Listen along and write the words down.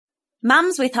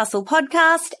Mums with Hustle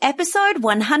podcast, episode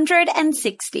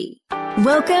 160.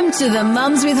 Welcome to the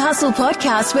Mums with Hustle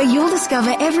podcast, where you'll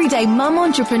discover everyday mum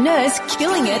entrepreneurs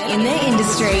killing it in their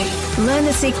industry. Learn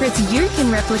the secrets you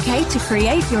can replicate to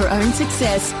create your own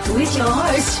success with your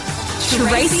host,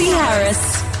 Tracy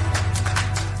Harris.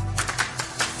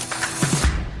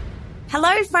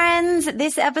 Hello friends,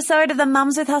 this episode of the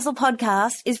Mums with Hustle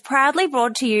podcast is proudly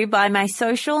brought to you by my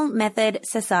Social Method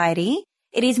Society.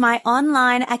 It is my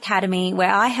online academy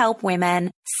where I help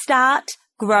women start,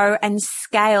 grow and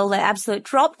scale their absolute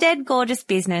drop-dead gorgeous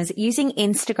business using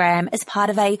Instagram as part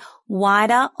of a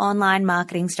wider online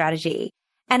marketing strategy.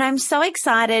 And I'm so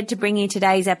excited to bring you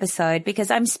today's episode because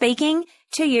I'm speaking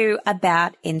to you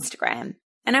about Instagram.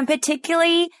 And I'm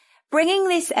particularly bringing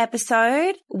this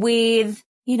episode with,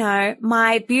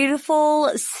 my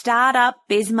beautiful startup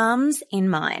biz mums in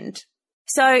mind.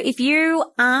 So if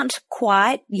you aren't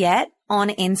quite yet on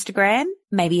Instagram,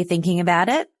 maybe you're thinking about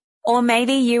it, or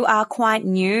maybe you are quite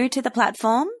new to the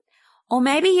platform, or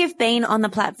maybe you've been on the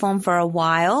platform for a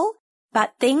while,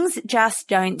 but things just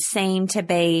don't seem to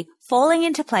be falling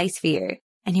into place for you.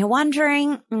 And you're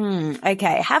wondering,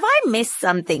 okay, have I missed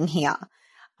something here?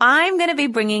 I'm going to be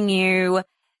bringing you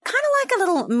kind of like a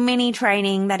little mini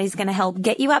training that is going to help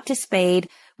get you up to speed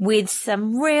with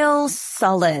some real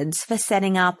solids for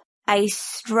setting up a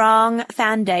strong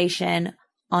foundation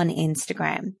on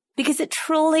Instagram, because it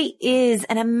truly is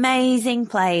an amazing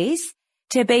place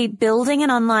to be building an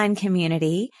online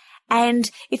community. And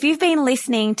if you've been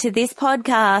listening to this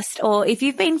podcast, or if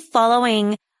you've been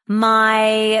following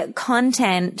my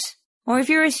content, or if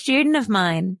you're a student of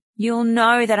mine, you'll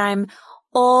know that I'm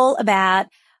all about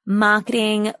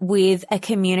marketing with a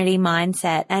community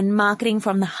mindset and marketing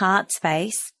from the heart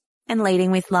space and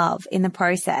leading with love in the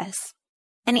process.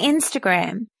 And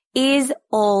Instagram is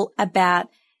all about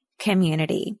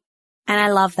community. And I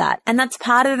love that. And that's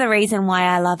part of the reason why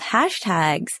I love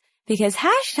hashtags, because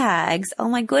hashtags, oh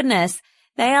my goodness,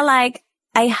 they are like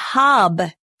a hub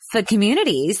for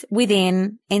communities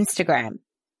within Instagram.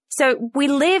 So we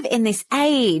live in this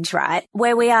age, right,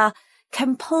 where we are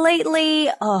completely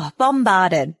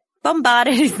bombarded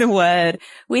is the word,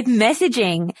 with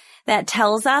messaging that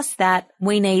tells us that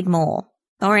we need more.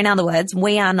 Or in other words,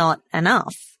 we are not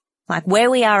enough. Like where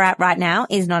we are at right now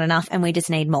is not enough and we just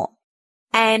need more.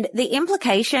 And the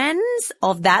implications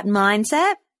of that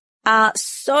mindset are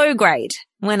so great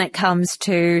when it comes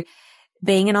to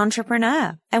being an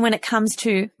entrepreneur and when it comes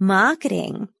to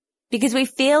marketing, because we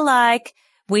feel like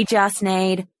we just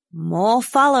need more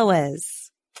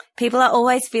followers. People are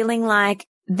always feeling like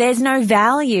there's no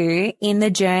value in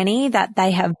the journey that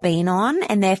they have been on,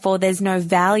 and therefore there's no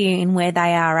value in where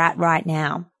they are at right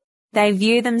now. They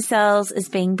view themselves as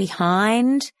being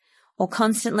behind or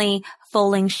constantly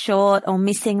falling short or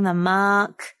missing the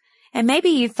mark. And maybe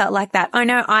you've felt like that. Oh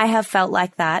no, I have felt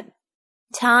like that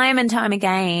time and time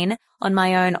again on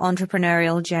my own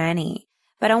entrepreneurial journey.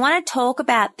 But I want to talk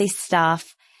about this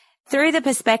stuff through the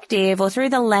perspective or through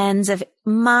the lens of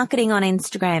marketing on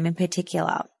Instagram in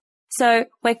particular. So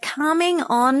we're coming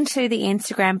onto the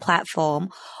Instagram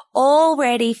platform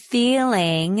already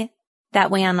feeling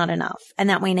that we are not enough and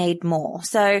that we need more.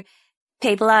 So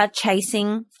people are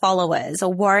chasing followers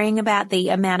or worrying about the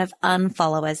amount of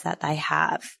unfollowers that they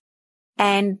have.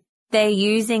 And they're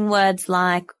using words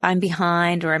like I'm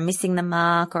behind or I'm missing the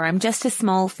mark or I'm just a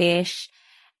small fish.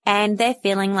 And they're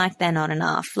feeling like they're not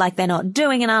enough, like they're not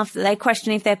doing enough. They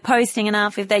question if they're posting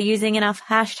enough, if they're using enough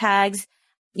hashtags.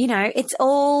 It's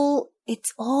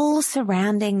all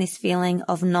surrounding this feeling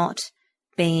of not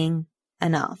being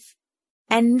enough.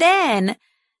 And then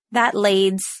that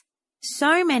leads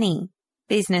so many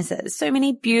businesses, so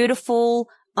many beautiful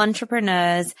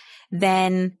entrepreneurs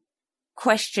then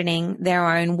questioning their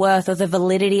own worth or the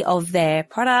validity of their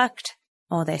product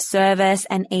or their service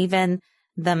and even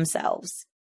themselves.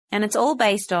 And it's all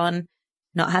based on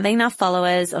not having enough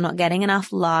followers or not getting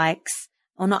enough likes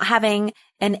or not having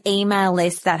an email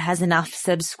list that has enough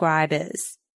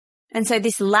subscribers. And so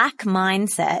this lack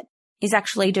mindset is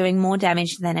actually doing more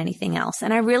damage than anything else.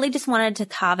 And I really just wanted to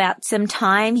carve out some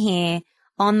time here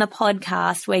on the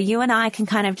podcast where you and I can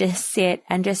kind of just sit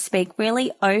and just speak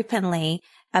really openly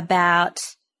about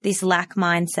this lack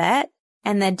mindset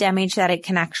and the damage that it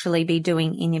can actually be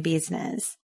doing in your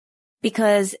business.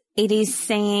 Because it is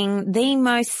seeing the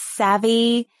most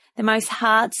savvy, the most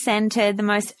heart-centered, the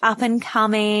most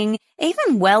up-and-coming,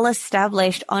 even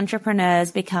well-established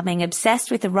entrepreneurs becoming obsessed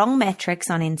with the wrong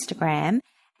metrics on Instagram.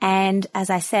 And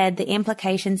as I said, the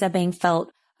implications are being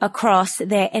felt across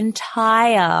their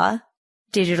entire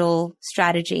digital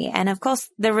strategy and, of course,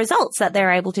 the results that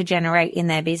they're able to generate in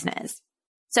their business.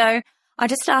 So I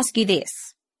just ask you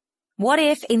this. What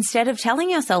if instead of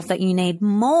telling yourself that you need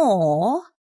more,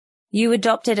 you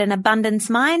adopted an abundance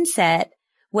mindset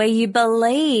where you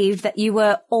believed that you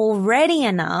were already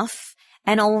enough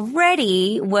and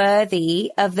already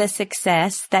worthy of the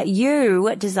success that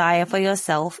you desire for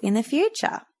yourself in the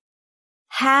future?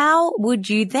 How would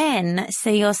you then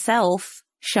see yourself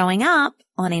showing up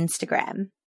on Instagram?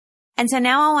 And so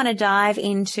now I want to dive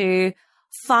into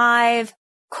 5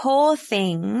 core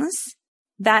things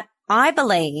that I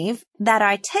believe that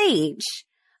I teach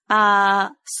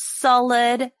are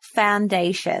solid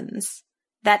foundations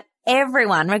that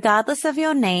everyone, regardless of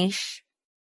your niche,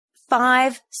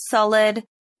 5 solid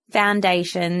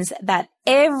foundations that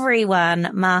everyone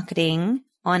marketing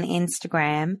on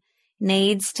Instagram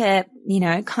needs to,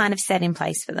 kind of set in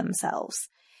place for themselves.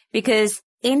 Because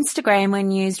Instagram,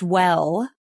 when used well,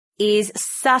 is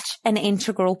such an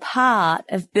integral part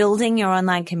of building your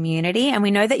online community. And we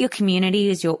know that your community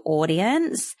is your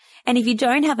audience. And if you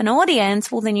don't have an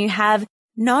audience, well, then you have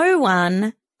no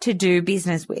one to do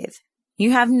business with.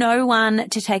 You have no one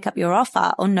to take up your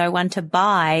offer or no one to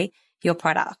buy your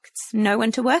products, no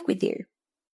one to work with you.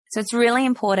 So it's really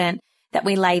important that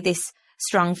we lay this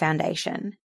strong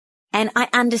foundation. And I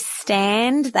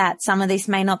understand that some of this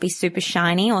may not be super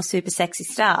shiny or super sexy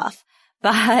stuff,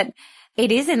 but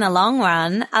it is in the long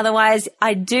run. Otherwise,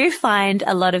 I do find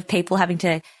a lot of people having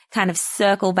to kind of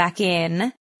circle back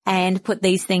in and put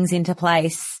these things into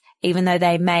place, even though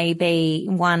they may be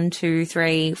 1, 2,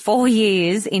 3, 4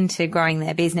 years into growing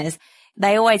their business.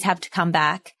 They always have to come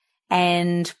back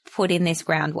and put in this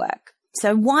groundwork.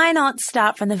 So why not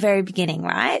start from the very beginning,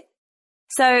 right?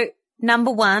 So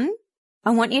number 1,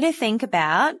 I want you to think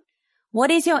about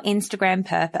what is your Instagram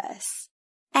purpose?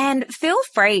 And feel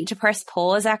free to press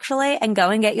pause actually and go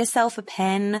and get yourself a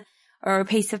pen or a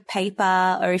piece of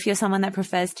paper, or if you're someone that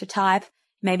prefers to type,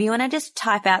 maybe you want to just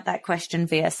type out that question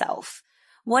for yourself.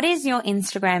 What is your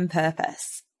Instagram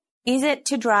purpose? Is it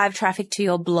to drive traffic to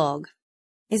your blog?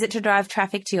 Is it to drive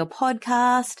traffic to your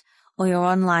podcast or your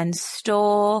online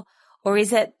store? Or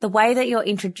is it the way that you're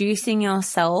introducing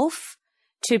yourself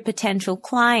to potential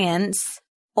clients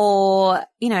or,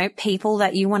 people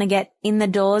that you want to get in the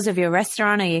doors of your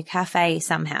restaurant or your cafe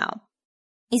somehow?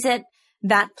 Is it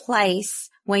that place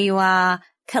where you are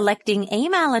collecting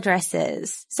email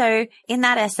addresses? So in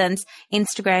that essence,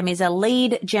 Instagram is a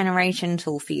lead generation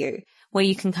tool for you where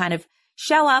you can kind of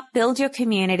show up, build your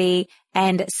community,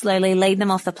 and slowly lead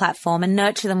them off the platform and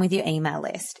nurture them with your email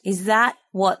list. Is that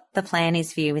what the plan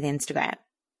is for you with Instagram?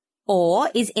 Or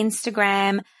is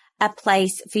Instagram a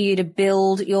place for you to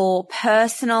build your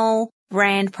personal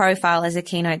brand profile as a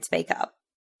keynote speaker,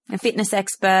 a fitness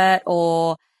expert,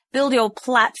 or build your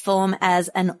platform as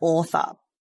an author?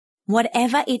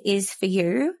 Whatever it is for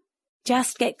you,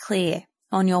 just get clear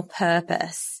on your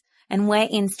purpose and where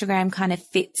Instagram kind of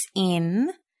fits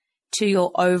in to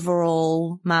your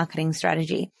overall marketing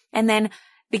strategy. And then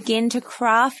begin to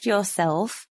craft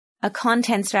yourself a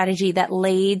content strategy that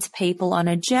leads people on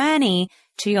a journey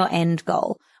to your end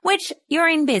goal, which you're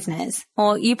in business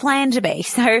or you plan to be.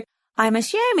 So I'm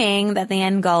assuming that the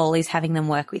end goal is having them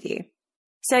work with you.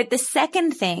 So the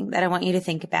second thing that I want you to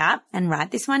think about, and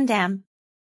write this one down,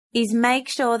 is make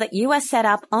sure that you are set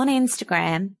up on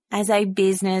Instagram as a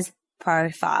business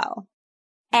profile.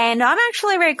 And I'm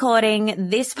actually recording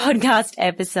this podcast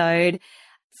episode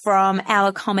from our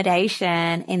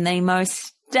accommodation in the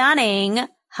most stunning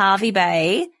Hervey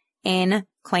Bay in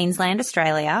Queensland,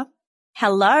 Australia.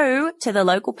 Hello to the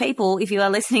local people if you are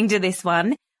listening to this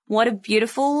one. What a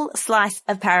beautiful slice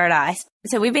of paradise.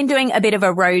 So we've been doing a bit of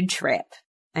a road trip,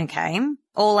 okay,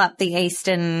 all up the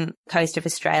eastern coast of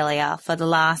Australia for the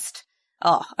last,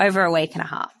 over a week and a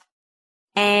half.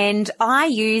 And I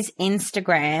use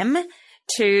Instagram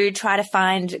to try to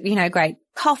find, great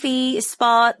coffee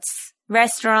spots,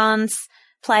 restaurants,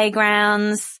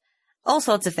 playgrounds, all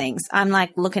sorts of things. I'm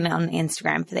like looking on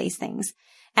Instagram for these things.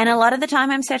 And a lot of the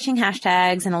time I'm searching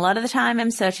hashtags, and a lot of the time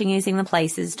I'm searching using the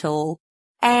Places tool.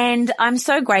 And I'm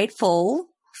so grateful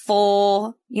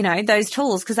for, those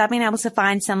tools, because I've been able to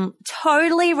find some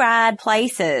totally rad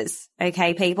places.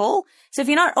 Okay, people. So if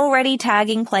you're not already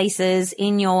tagging places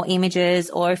in your images,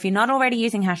 or if you're not already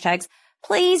using hashtags,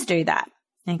 please do that.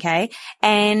 Okay.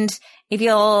 And if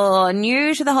you're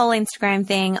new to the whole Instagram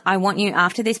thing, I want you,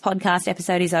 after this podcast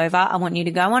episode is over, I want you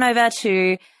to go on over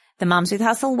to the Mums with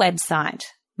Hustle website,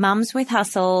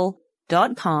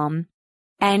 mumswithhustle.com,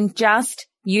 and just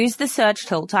use the search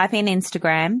tool, type in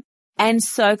Instagram, and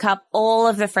soak up all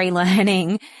of the free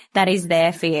learning that is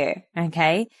there for you.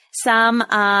 Okay. Some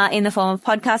are in the form of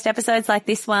podcast episodes like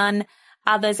this one.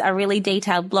 Others are really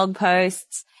detailed blog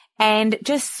posts. and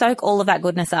just soak all of that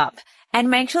goodness up. And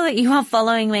make sure that you are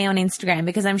following me on Instagram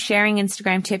because I'm sharing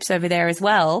Instagram tips over there as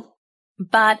well.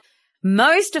 But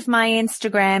most of my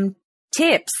Instagram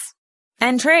tips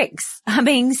and tricks are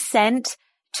being sent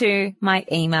to my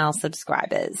email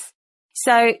subscribers.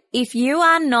 So if you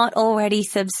are not already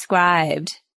subscribed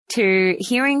to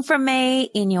hearing from me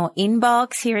in your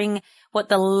inbox, hearing what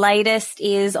the latest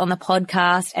is on the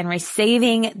podcast and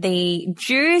receiving the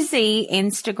juicy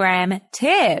Instagram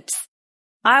tips,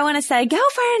 I want to say,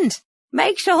 girlfriend,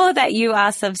 make sure that you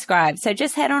are subscribed. So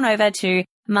just head on over to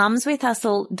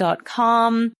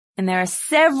mumswithhustle.com and there are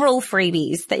several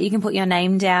freebies that you can put your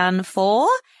name down for,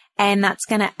 and that's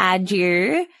going to add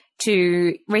you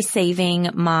to receiving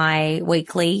my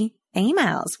weekly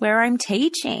emails where I'm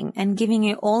teaching and giving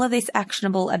you all of this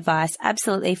actionable advice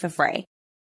absolutely for free.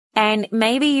 And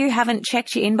maybe you haven't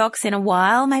checked your inbox in a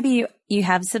while. Maybe you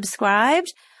have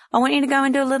subscribed. I want you to go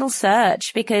and do a little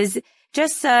search, because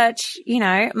just search,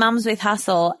 Mums with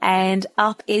Hustle, and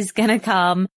up is going to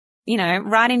come,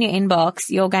 right in your inbox.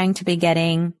 You're going to be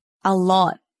getting a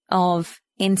lot of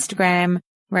Instagram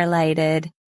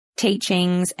related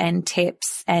teachings and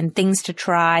tips and things to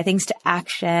try, things to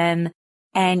action,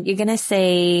 and you're going to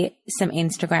see some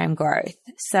Instagram growth.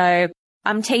 So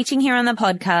I'm teaching here on the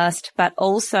podcast, but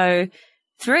also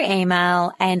through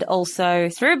email and also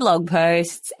through blog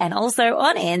posts and also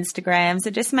on Instagram. So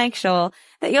just make sure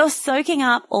that you're soaking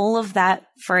up all of that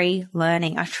free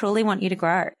learning. I truly want you to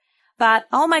grow. But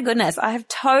oh my goodness, I have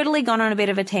totally gone on a bit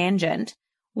of a tangent.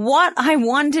 What I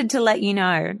wanted to let you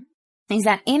know is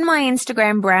that in my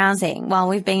Instagram browsing, while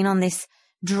we've been on this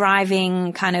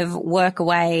driving kind of work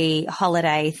away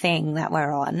holiday thing that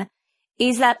we're on,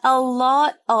 is that a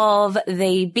lot of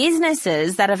the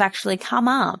businesses that have actually come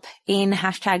up in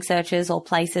hashtag searches or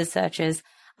places searches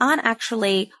aren't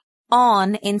actually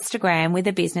on Instagram with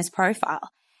a business profile.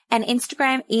 And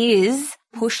Instagram is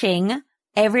pushing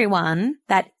everyone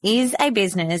that is a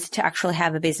business to actually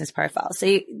have a business profile.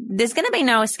 So there's going to be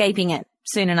no escaping it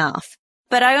soon enough.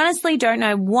 But I honestly don't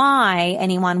know why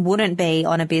anyone wouldn't be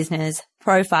on a business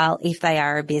profile if they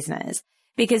are a business.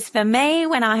 Because for me,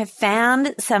 when I have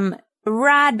found some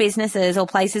rad businesses or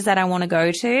places that I want to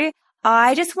go to,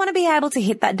 I just want to be able to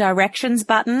hit that directions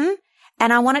button,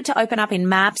 and I want it to open up in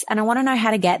maps, and I want to know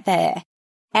how to get there.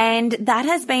 And that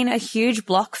has been a huge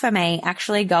block for me,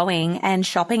 actually going and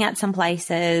shopping at some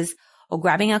places or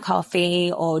grabbing a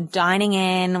coffee or dining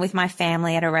in with my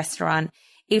family at a restaurant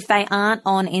if they aren't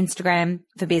on Instagram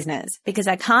for business, because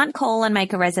I can't call and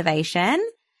make a reservation,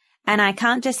 and I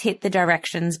can't just hit the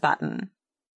directions button.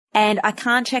 And I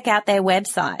can't check out their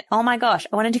website. Oh my gosh,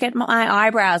 I wanted to get my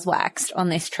eyebrows waxed on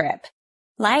this trip.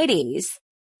 Ladies,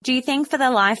 do you think for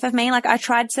the life of me, I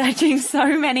tried searching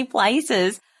so many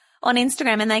places on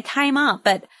Instagram and they came up,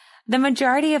 but the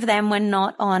majority of them were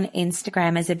not on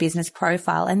Instagram as a business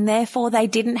profile, and therefore they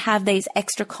didn't have these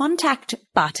extra contact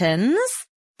buttons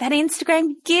that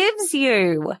Instagram gives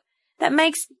you that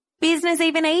makes business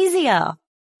even easier.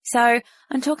 So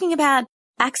I'm talking about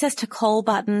access to call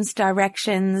buttons,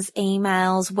 directions,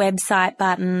 emails, website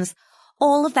buttons.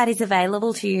 All of that is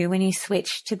available to you when you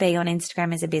switch to be on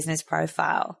Instagram as a business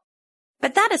profile.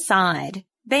 But that aside,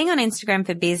 being on Instagram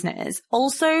for business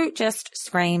also just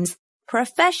screams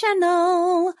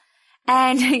professional.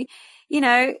 And,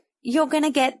 you're going to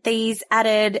get these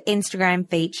added Instagram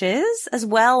features as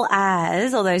well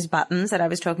as all those buttons that I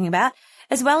was talking about,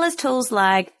 as well as tools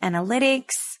like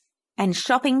analytics and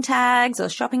shopping tags or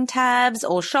shopping tabs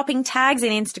or shopping tags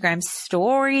in Instagram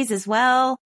stories as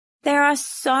well. There are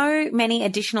so many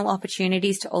additional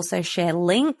opportunities to also share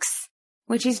links,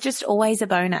 which is just always a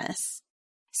bonus.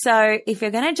 So if you're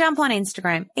going to jump on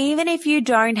Instagram, even if you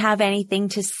don't have anything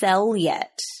to sell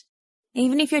yet,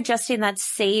 even if you're just in that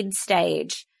seed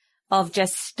stage of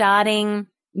just starting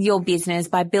your business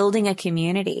by building a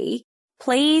community,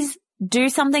 please do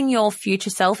something your future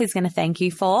self is going to thank you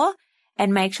for,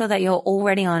 and make sure that you're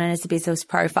already on it as a business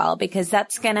profile, because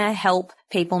that's going to help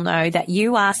people know that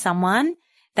you are someone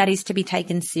that is to be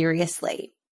taken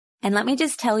seriously. And let me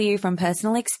just tell you from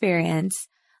personal experience,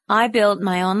 I built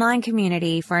my online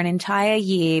community for an entire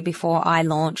year before I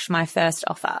launched my first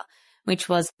offer, which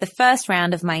was the first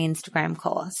round of my Instagram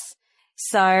course.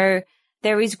 So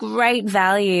there is great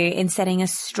value in setting a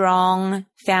strong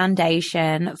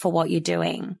foundation for what you're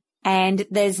doing. And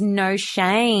there's no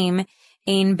shame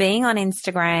in being on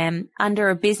Instagram under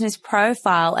a business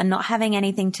profile and not having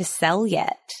anything to sell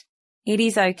yet. It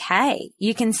is okay.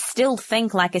 You can still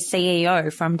think like a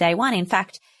CEO from day one. In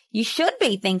fact, you should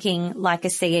be thinking like a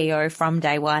CEO from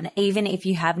day one, even if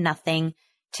you have nothing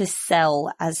to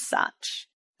sell as such.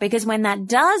 Because when that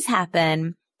does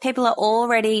happen, people are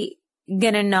already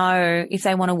going to know if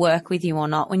they want to work with you or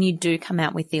not when you do come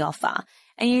out with the offer.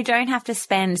 And you don't have to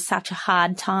spend such a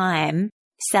hard time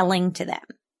selling to them.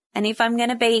 And if I'm going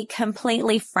to be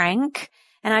completely frank,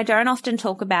 and I don't often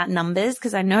talk about numbers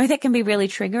because I know that can be really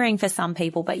triggering for some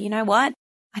people, but you know what?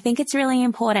 I think it's really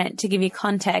important to give you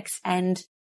context, and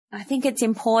I think it's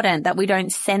important that we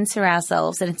don't censor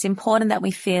ourselves, and it's important that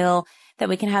we feel that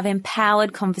we can have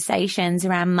empowered conversations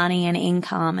around money and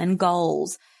income and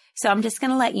goals. So I'm just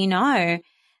going to let you know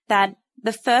that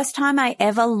the first time I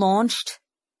ever launched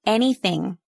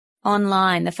anything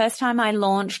online, the first time I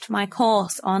launched my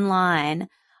course online,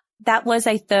 that was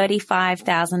a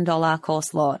 $35,000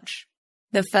 course launch.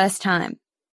 The first time.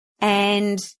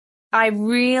 And I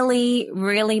really,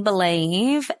 really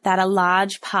believe that a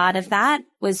large part of that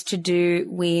was to do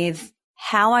with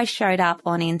how I showed up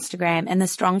on Instagram and the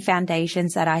strong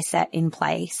foundations that I set in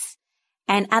place.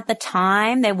 And at the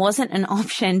time, there wasn't an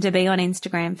option to be on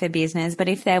Instagram for business, but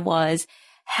if there was,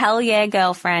 hell yeah,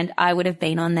 girlfriend, I would have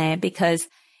been on there, because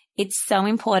it's so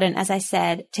important, as I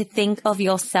said, to think of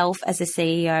yourself as a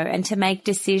CEO and to make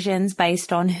decisions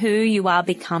based on who you are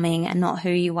becoming and not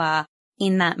who you are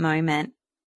in that moment.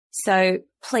 So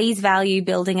please value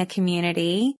building a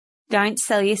community. Don't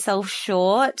sell yourself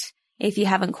short if you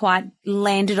haven't quite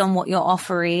landed on what your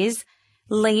offer is.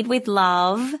 Lead with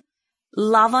love.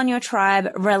 Love on your tribe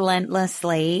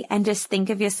relentlessly, and just think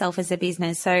of yourself as a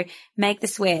business. So make the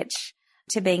switch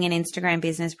to being an Instagram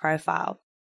business profile.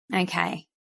 Okay.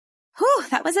 Whew,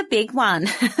 that was a big one.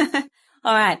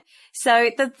 All right.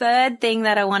 So the third thing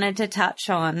that I wanted to touch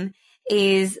on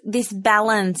is this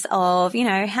balance of,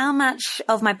 how much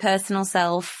of my personal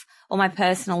self or my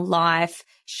personal life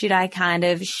should I kind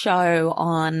of show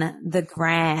on the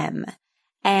gram?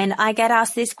 And I get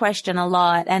asked this question a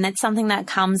lot, and it's something that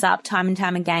comes up time and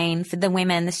time again for the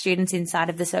women, the students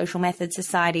inside of the Social Method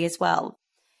Society as well.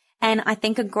 And I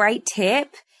think a great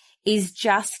tip is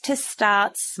just to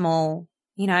start small.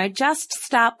 Just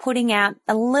start putting out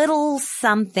a little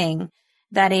something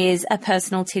that is a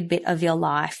personal tidbit of your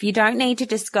life. You don't need to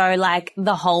just go like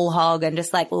the whole hog and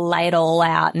just like lay it all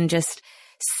out and just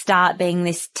start being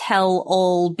this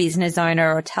tell-all business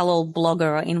owner or tell-all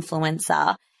blogger or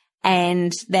influencer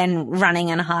and then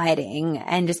running and hiding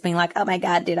and just being like, oh my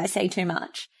God, did I say too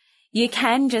much? You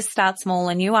can just start small,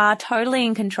 and you are totally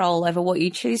in control over what you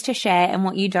choose to share and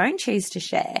what you don't choose to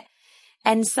share.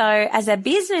 And so as a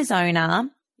business owner,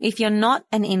 if you're not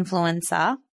an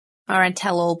influencer or a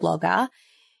tell-all blogger,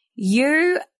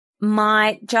 you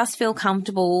might just feel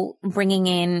comfortable bringing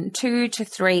in 2 to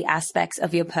 3 aspects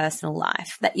of your personal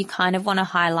life that you kind of want to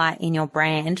highlight in your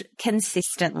brand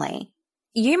consistently.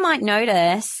 You might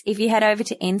notice if you head over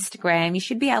to Instagram, you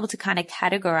should be able to kind of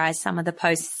categorize some of the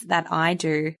posts that I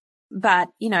do. But,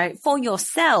 for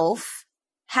yourself,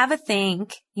 have a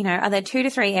think, are there 2 to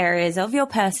 3 areas of your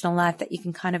personal life that you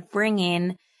can kind of bring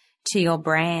in to your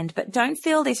brand, but don't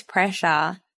feel this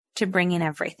pressure to bring in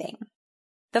everything.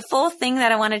 The fourth thing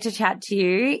that I wanted to chat to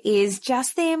you is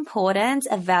just the importance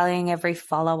of valuing every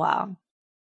follower.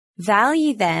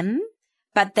 Value them,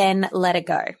 but then let it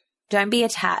go. Don't be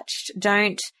attached.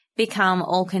 Don't become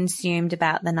all consumed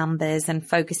about the numbers and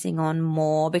focusing on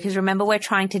more, because remember, we're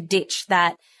trying to ditch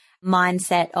that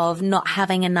mindset of not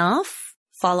having enough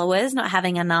followers, not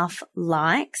having enough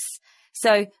likes.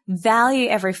 So value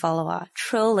every follower,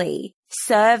 truly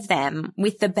serve them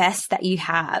with the best that you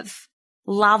have,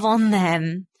 love on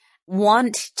them,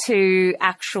 want to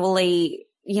actually,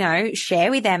 share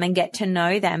with them and get to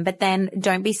know them, but then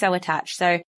don't be so attached.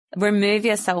 So remove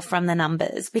yourself from the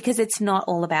numbers, because it's not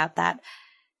all about that.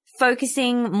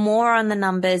 Focusing more on the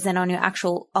numbers and on your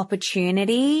actual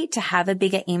opportunity to have a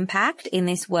bigger impact in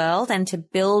this world and to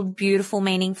build beautiful,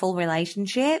 meaningful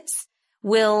relationships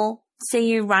will see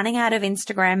you running out of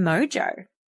Instagram mojo,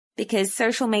 because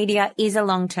social media is a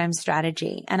long-term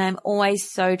strategy. And I'm always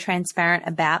so transparent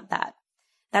about that.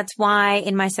 That's why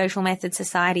in my Social Method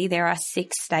Society, there are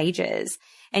 6 stages,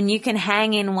 and you can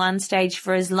hang in one stage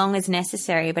for as long as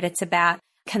necessary, but it's about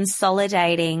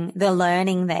consolidating the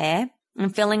learning there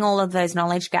and filling all of those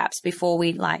knowledge gaps before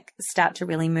we start to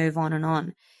really move on and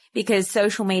on, because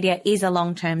social media is a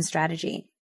long-term strategy.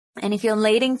 And if you're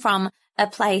leading from a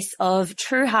place of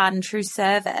true heart and true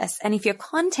service, and if your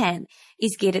content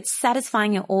is good at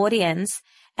satisfying your audience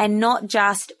and not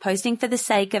just posting for the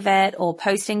sake of it, or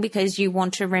posting because you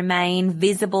want to remain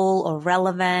visible or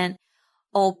relevant,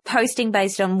 or posting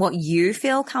based on what you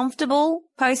feel comfortable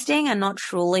posting and not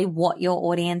truly what your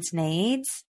audience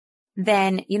needs,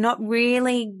 then you're not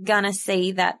really going to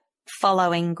see that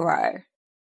following grow.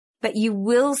 But you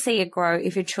will see it grow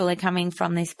if you're truly coming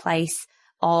from this place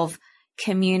of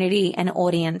community and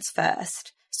audience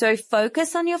first. So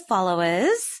focus on your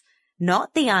followers,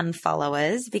 not the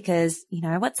unfollowers, because you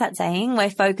know, what's that saying? Where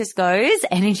focus goes,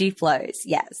 energy flows.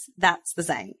 Yes, that's the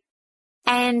saying.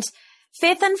 And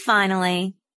fifth and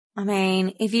finally, I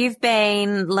mean, if you've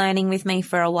been learning with me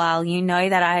for a while, you know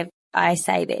that I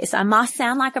say this. I must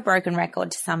sound like a broken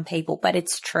record to some people, but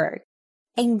it's true.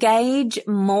 Engage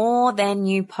more than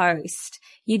you post.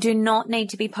 You do not need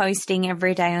to be posting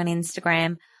every day on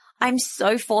Instagram. I'm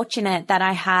so fortunate that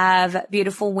I have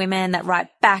beautiful women that write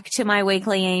back to my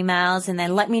weekly emails and they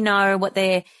let me know what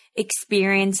they're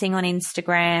experiencing on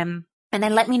Instagram, and they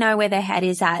let me know where their head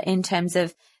is at in terms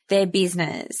of their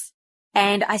business.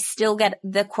 And I still get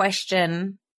the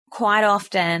question quite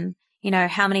often, you know,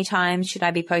 how many times should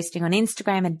I be posting on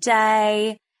Instagram a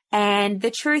day? And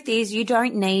the truth is, you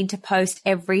don't need to post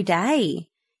every day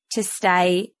to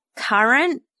stay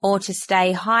current or to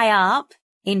stay high up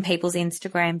in people's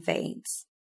Instagram feeds.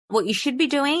 What you should be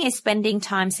doing is spending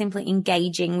time simply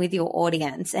engaging with your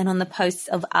audience and on the posts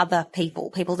of other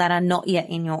people that are not yet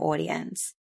in your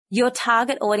audience. Your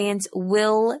target audience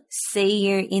will see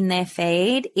you in their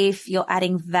feed if you're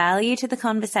adding value to the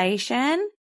conversation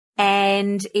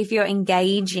and if you're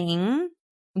engaging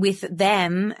with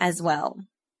them as well.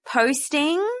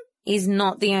 Posting is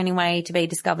not the only way to be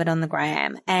discovered on the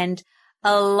gram. And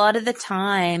a lot of the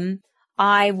time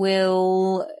I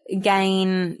will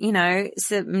gain, you know,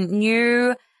 some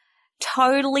new,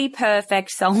 totally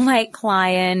perfect soulmate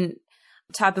client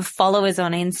type of followers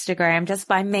on Instagram just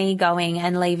by me going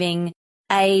and leaving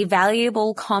a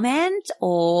valuable comment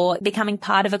or becoming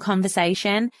part of a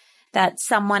conversation that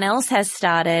someone else has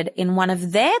started in one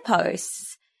of their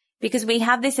posts, because we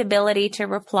have this ability to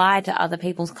reply to other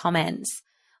people's comments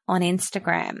on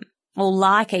Instagram or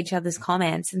like each other's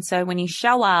comments. And so when you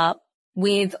show up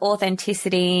with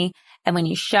authenticity and when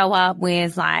you show up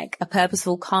with like a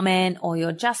purposeful comment, or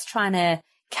you're just trying to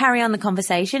carry on the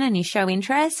conversation and you show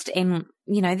interest in,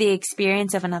 you know, the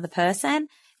experience of another person,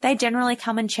 they generally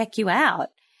come and check you out.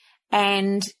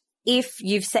 And if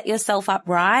you've set yourself up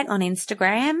right on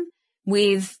Instagram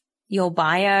with your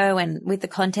bio and with the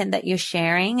content that you're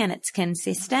sharing and it's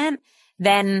consistent,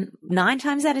 then 9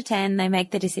 times out of 10, they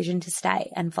make the decision to stay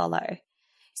and follow.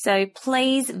 So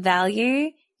please value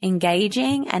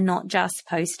engaging and not just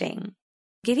posting.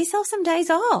 Give yourself some days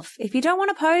off. If you don't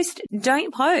want to post,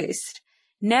 don't post.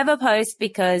 Never post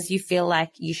because you feel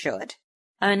like you should.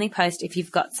 Only post if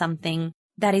you've got something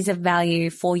that is of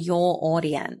value for your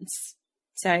audience.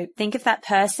 So think of that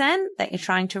person that you're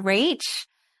trying to reach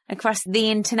across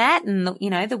the internet and, you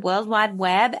know, the World Wide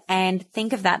Web, and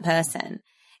think of that person.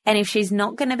 And if she's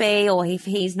not going to be, or if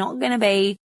he's not going to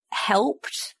be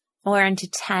helped or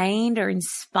entertained or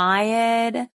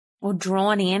inspired or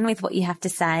drawn in with what you have to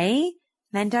say,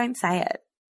 then don't say it.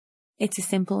 It's as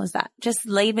simple as that. Just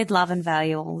lead with love and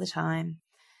value all the time.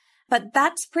 But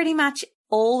that's pretty much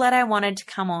all that I wanted to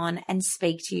come on and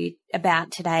speak to you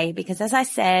about today, because as I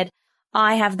said,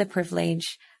 I have the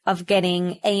privilege of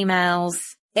getting emails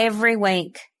every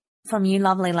week from you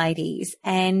lovely ladies,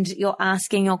 and you're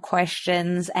asking your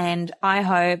questions, and I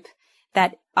hope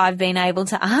that I've been able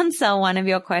to answer one of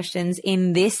your questions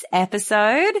in this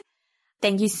episode.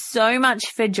 Thank you so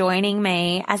much for joining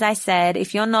me. As I said,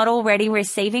 if you're not already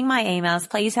receiving my emails,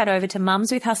 please head over to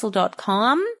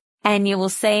mumswithhustle.com and you will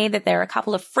see that there are a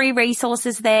couple of free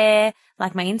resources there,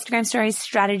 like my Instagram stories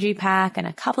strategy pack and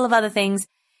a couple of other things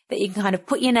that you can kind of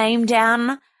put your name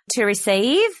down to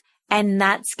receive. And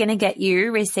that's going to get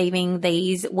you receiving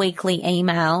these weekly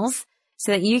emails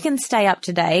so that you can stay up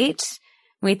to date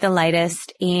with the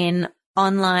latest in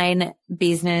online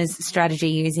business strategy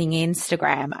using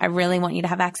Instagram. I really want you to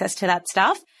have access to that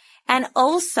stuff. And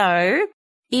also,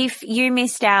 if you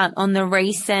missed out on the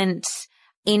recent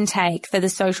intake for the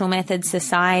Social Method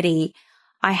Society,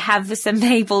 I have some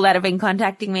people that have been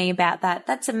contacting me about that.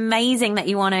 That's amazing that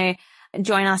you want to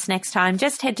join us next time.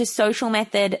 Just head to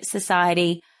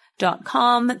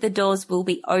socialmethodsociety.com. The doors will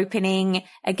be opening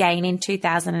again in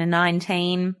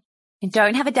 2019. I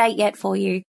don't have a date yet for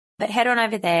you, but head on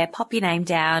over there, pop your name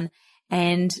down,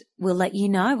 and we'll let you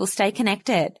know. We'll stay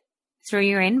connected through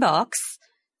your inbox.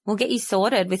 We'll get you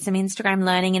sorted with some Instagram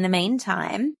learning in the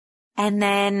meantime. And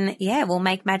then, yeah, we'll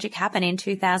make magic happen in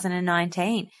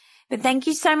 2019. But thank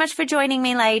you so much for joining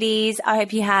me, ladies. I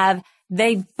hope you have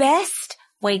the best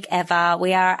week ever.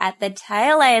 We are at the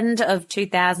tail end of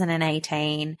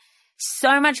 2018.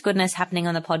 So much goodness happening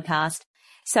on the podcast.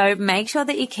 So make sure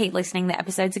that you keep listening. The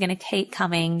episodes are going to keep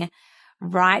coming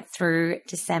right through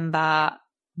December,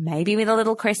 maybe with a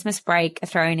little Christmas break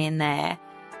thrown in there.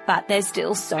 But there's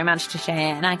still so much to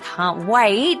share, and I can't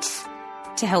wait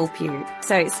to help you.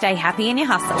 So stay happy in your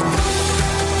hustle.